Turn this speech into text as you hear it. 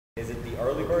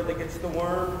early bird that gets the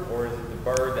worm, or is it the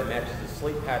bird that matches the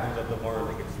sleep patterns of the worm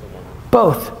that gets the worm?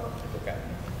 Both. Okay.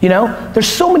 You know, there's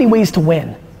so many ways to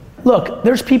win. Look,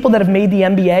 there's people that have made the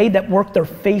NBA that worked their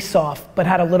face off but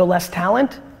had a little less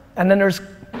talent, and then there's,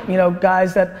 you know,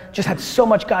 guys that just had so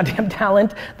much goddamn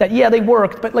talent that yeah, they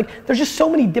worked, but like there's just so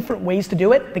many different ways to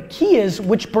do it. The key is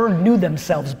which bird knew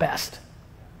themselves best.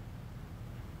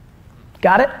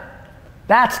 Got it?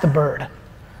 That's the bird.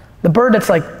 The bird that's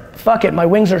like, fuck it, my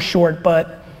wings are short,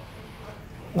 but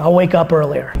I'll wake up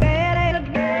earlier.